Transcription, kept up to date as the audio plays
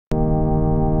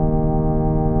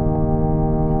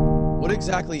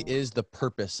exactly is the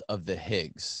purpose of the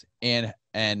Higgs, and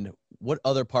what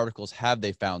other particles have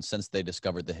they found since they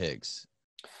discovered the Higgs?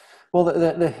 Well,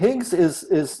 the Higgs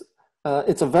is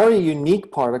it's a very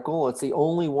unique particle. It's the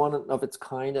only one of its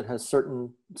kind that has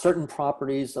certain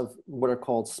properties of what are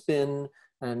called spin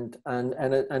and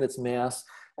its mass.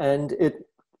 And it's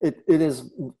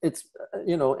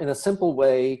in a simple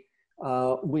way,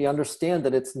 we understand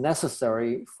that it's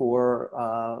necessary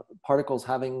for particles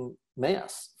having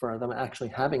mass, for them actually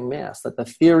having mass. That the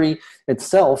theory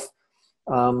itself,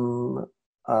 in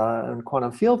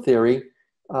quantum field theory,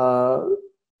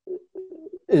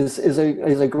 is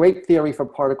a great theory for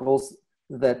particles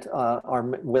that are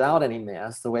without any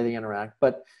mass, the way they interact.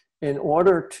 But in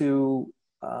order to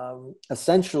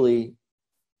essentially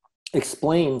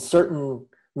explain certain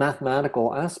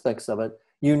mathematical aspects of it,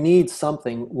 you need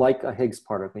something like a Higgs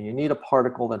particle. You need a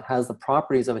particle that has the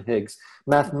properties of a Higgs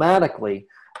mathematically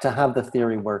to have the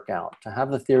theory work out,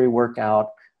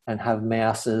 and have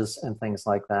masses and things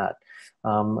like that.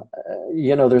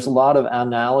 There's a lot of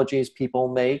analogies people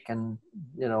make, and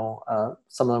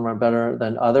some of them are better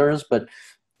than others, but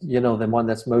the one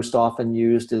that's most often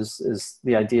used is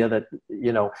the idea that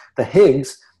the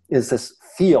Higgs is this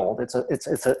field. It's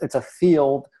a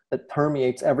field that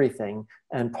permeates everything,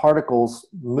 and particles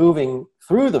moving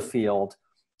through the field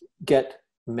get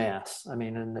mass. I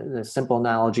mean, and the simple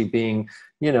analogy being,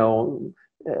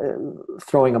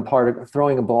 throwing a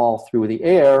ball through the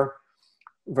air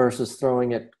versus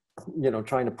throwing it,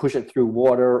 trying to push it through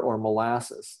water or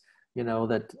molasses.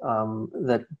 That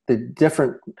the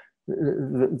different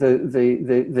the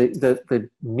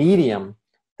medium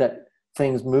that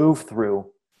things move through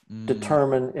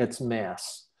determine its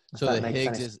mass. So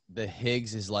the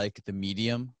Higgs is like the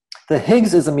medium. The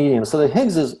Higgs is a medium. So the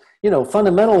Higgs is,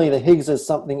 fundamentally the Higgs is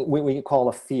something we call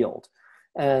a field.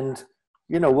 And,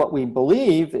 what we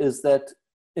believe is that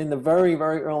in the very,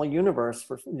 very early universe,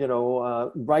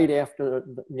 right after,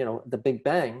 the Big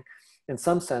Bang, in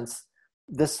some sense,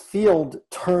 this field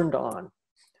turned on,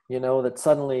 that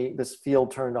suddenly this field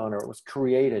turned on, or it was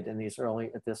created at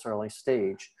this early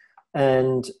stage.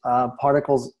 And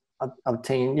particles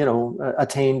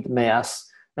attained mass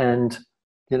and,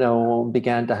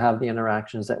 began to have the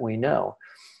interactions that we know.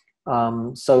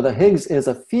 So the Higgs is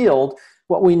a field.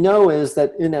 What we know is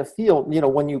that in a field,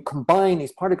 when you combine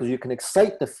these particles, you can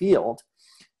excite the field,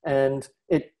 and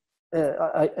it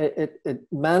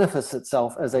manifests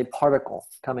itself as a particle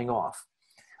coming off.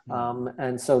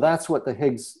 And so that's what the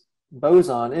Higgs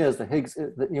boson is. The Higgs,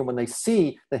 when they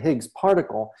see the Higgs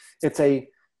particle, it's a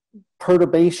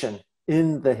perturbation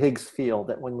in the Higgs field,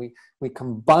 that when we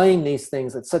combine these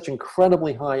things at such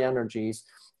incredibly high energies,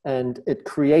 and it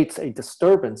creates a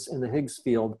disturbance in the Higgs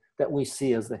field that we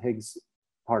see as the Higgs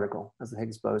particle, as the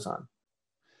Higgs boson.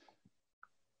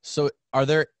 So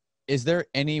is there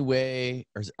any way,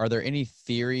 or are there any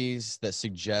theories that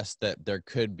suggest that there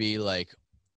could be like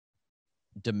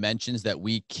dimensions that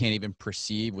we can't even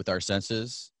perceive with our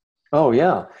senses? Oh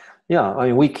yeah. I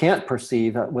mean, we can't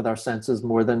perceive with our senses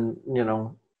more than,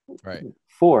 right.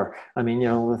 4. I mean,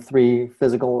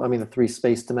 the 3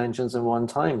 space dimensions and 1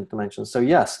 time dimension. So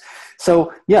yes.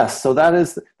 So that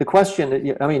is the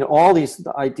question. I mean, all these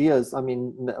ideas,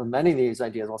 many of these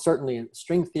ideas, well, certainly in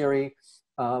string theory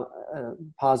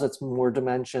posits more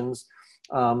dimensions.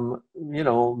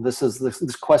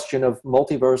 This question of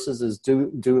multiverses is,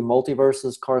 do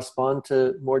multiverses correspond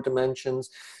to more dimensions?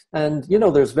 And,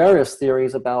 there's various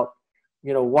theories about,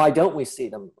 why don't we see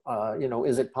them?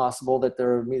 Is it possible that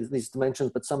there are these dimensions,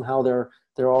 but somehow they're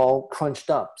all crunched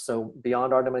up? So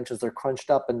beyond our dimensions, they're crunched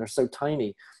up and they're so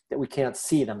tiny that we can't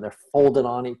see them. They're folded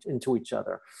on into each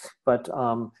other. But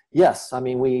yes, I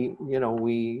mean, we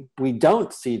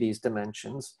don't see these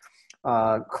dimensions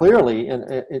clearly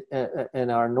in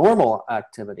our normal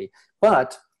activity,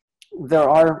 but there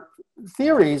are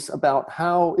theories about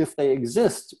how, if they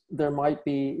exist, they might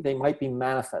be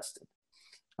manifested.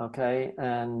 Okay,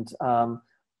 and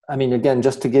again,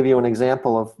 just to give you an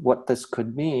example of what this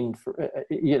could mean,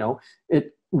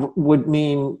 it would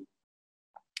mean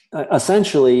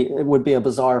essentially it would be a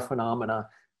bizarre phenomena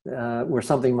where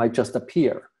something might just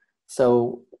appear.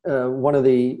 So one of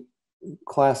the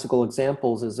classical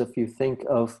examples is if you think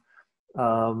of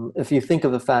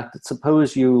the fact that,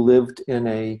 suppose you lived in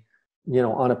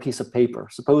on a piece of paper.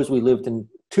 Suppose we lived in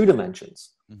 2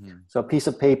 dimensions. Mm-hmm. So a piece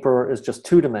of paper is just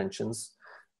 2 dimensions.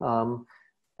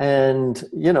 And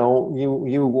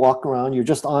you walk around, you're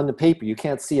just on the paper. You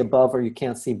can't see above or you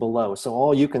can't see below. So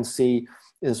all you can see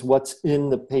is what's in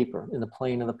the paper, in the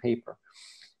plane of the paper.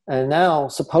 And now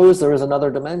suppose there is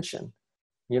another dimension.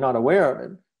 You're not aware of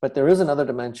it, but there is another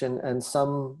dimension, and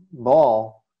some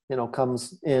ball,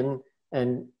 comes in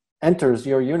and enters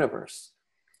your universe.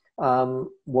 Well,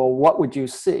 what would you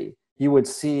see? You would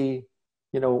see,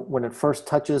 when it first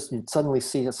touches, you'd suddenly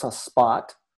see a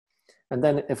spot. And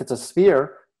then if it's a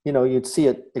sphere, you'd see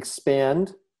it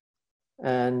expand.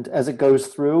 And as it goes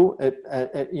through,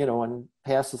 and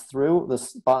passes through, the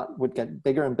spot would get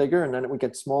bigger and bigger, and then it would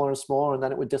get smaller and smaller, and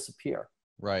then it would disappear.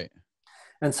 Right.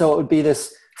 And so it would be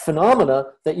this phenomena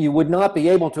that you would not be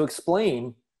able to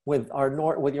explain with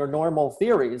your normal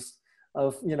theories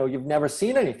of, you've never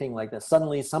seen anything like this.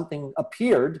 Suddenly something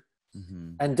appeared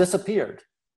and disappeared.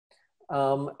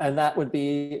 And that would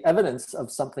be evidence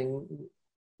of something,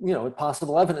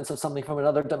 possible evidence of something from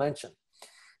another dimension.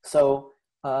 So,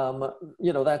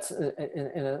 that's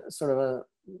in a sort of a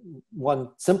one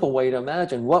simple way to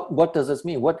imagine what does this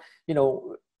mean? What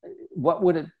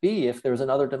would it be if there's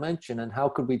another dimension, and how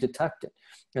could we detect it?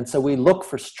 And so we look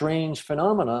for strange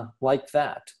phenomena like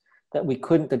that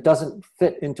that doesn't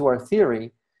fit into our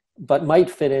theory, but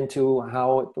might fit into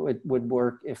how it would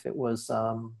work if it was,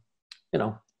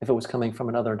 if it was coming from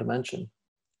another dimension.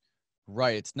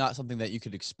 Right. It's not something that you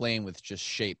could explain with just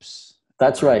shapes.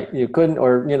 That's right. You couldn't,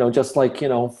 or, just like,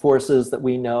 forces that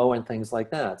we know and things like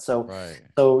that. So, right.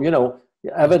 So,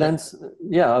 evidence,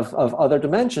 of other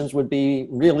dimensions would be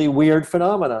really weird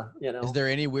phenomena, Is there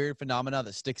any weird phenomena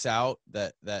that sticks out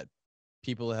that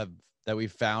people that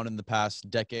we've found in the past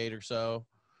decade or so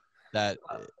that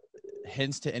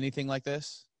hints to anything like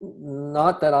this?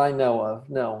 Not that I know of.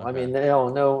 No. Okay. I mean,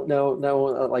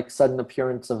 no, like sudden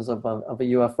appearances of a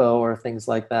UFO or things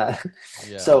like that.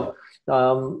 Yeah. So,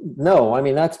 no, I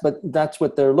mean, that's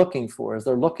what they're looking for, is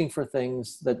they're looking for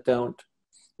things that don't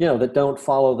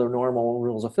follow the normal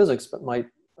rules of physics, but might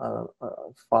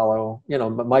follow,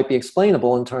 but might be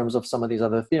explainable in terms of some of these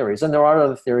other theories. And there are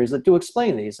other theories that do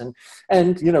explain these,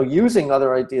 and using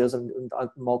other ideas of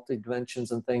multi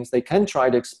dimensions and things, they can try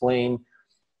to explain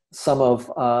some of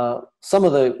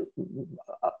the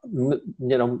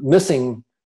missing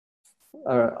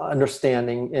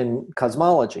understanding in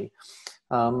cosmology.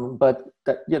 But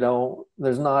that,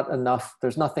 there's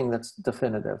nothing that's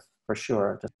definitive for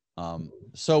sure.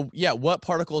 So yeah, what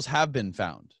particles have been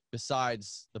found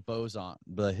besides the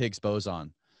Higgs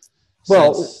boson,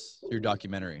 since your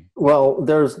documentary? Well,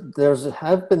 there's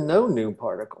have been no new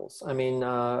particles. I mean,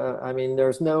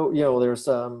 there's no, there's,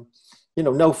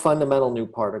 no fundamental new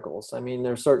particles. I mean,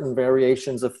 there's certain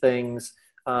variations of things,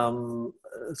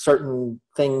 certain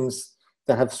things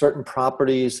that have certain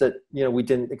properties that, we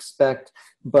didn't expect.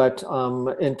 But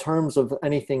in terms of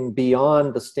anything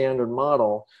beyond the standard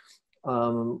model,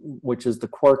 which is the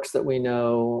quarks that we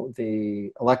know,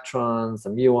 the electrons, the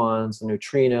muons, the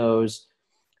neutrinos,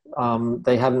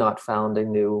 they have not found a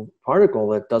new particle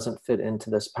that doesn't fit into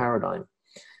this paradigm.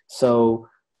 So,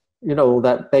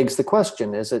 that begs the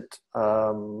question: is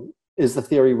the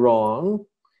theory wrong,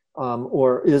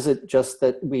 or is it just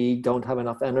that we don't have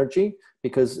enough energy?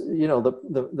 Because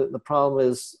the problem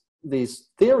is these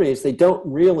theories, they don't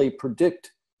really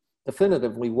predict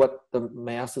definitively what the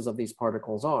masses of these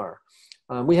particles are.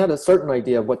 We had a certain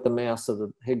idea of what the mass of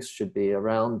the Higgs should be,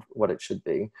 around what it should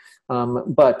be,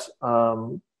 but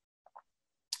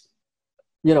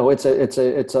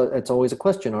it's always a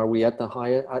question: are we at the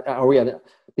high? Are we at it?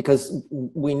 Because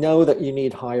we know that you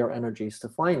need higher energies to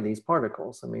find these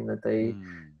particles. I mean, that they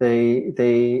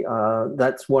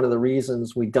that's one of the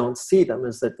reasons we don't see them,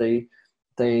 is that they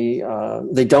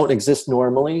don't exist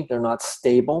normally. They're not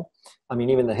stable. I mean,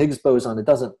 even the Higgs boson, it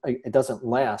doesn't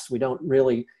last. We don't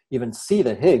really even see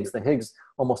the Higgs. The Higgs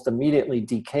almost immediately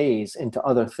decays into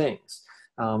other things.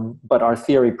 But our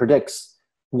theory predicts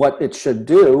what it should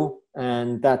do,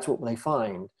 and that's what they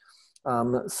find.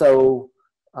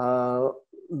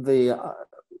 The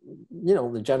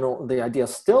idea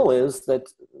still is that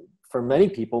for many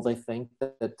people, they think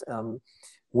that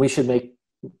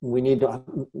we need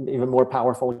even more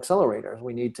powerful accelerators.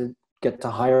 We need to get to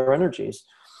higher energies.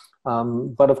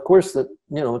 But of course, the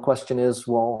question is,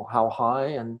 well, how high?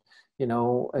 And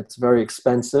it's very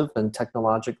expensive and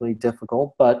technologically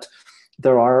difficult. But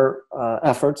there are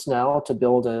efforts now to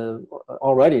build a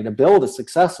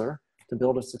successor to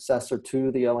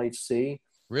the LHC.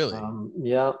 Really?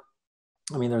 Yeah.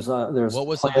 I mean, there's what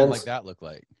would something like that look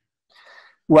like?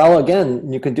 Well,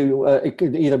 again, you could do it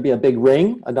could either be a big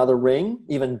ring, another ring,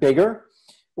 even bigger,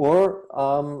 or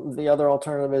the other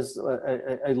alternative is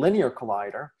a linear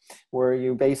collider, where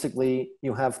you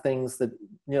have things that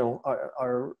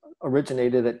are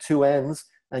originated at two ends,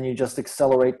 and you just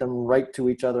accelerate them right to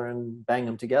each other and bang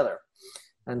them together.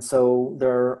 And so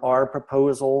there are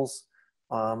proposals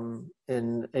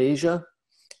in Asia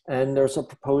And there's a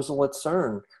proposal at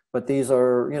CERN, but these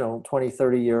are, 20,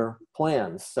 30-year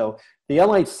plans. So the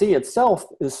LHC itself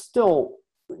is still,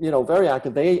 very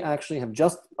active. They actually have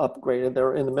just upgraded.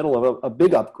 They're in the middle of a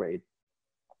big upgrade.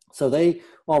 So they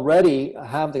already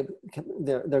have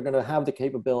they're going to have the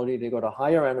capability to go to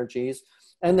higher energies,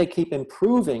 and they keep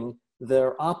improving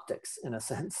their optics in a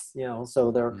sense,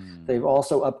 so they've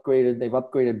also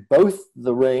upgraded both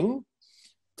the ring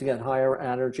to get higher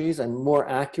energies and more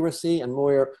accuracy and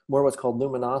more what's called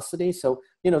luminosity. So,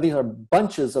 these are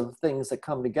bunches of things that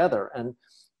come together, and,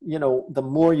 the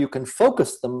more you can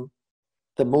focus them,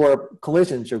 the more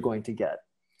collisions you're going to get.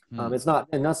 It's not,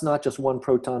 and that's not just one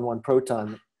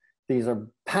proton. These are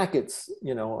packets,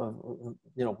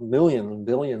 millions and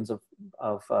billions of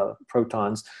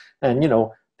protons,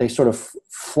 and, they sort of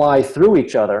fly through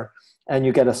each other, and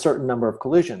you get a certain number of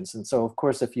collisions. And so, of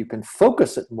course, if you can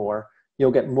focus it more,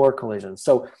 you'll get more collisions.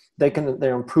 So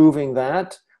they're improving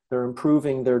that. They're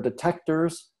improving their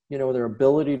detectors, their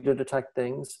ability to detect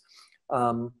things.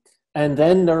 And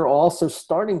then they're also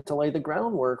starting to lay the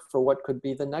groundwork for what could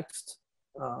be the next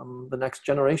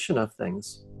generation of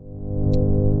things.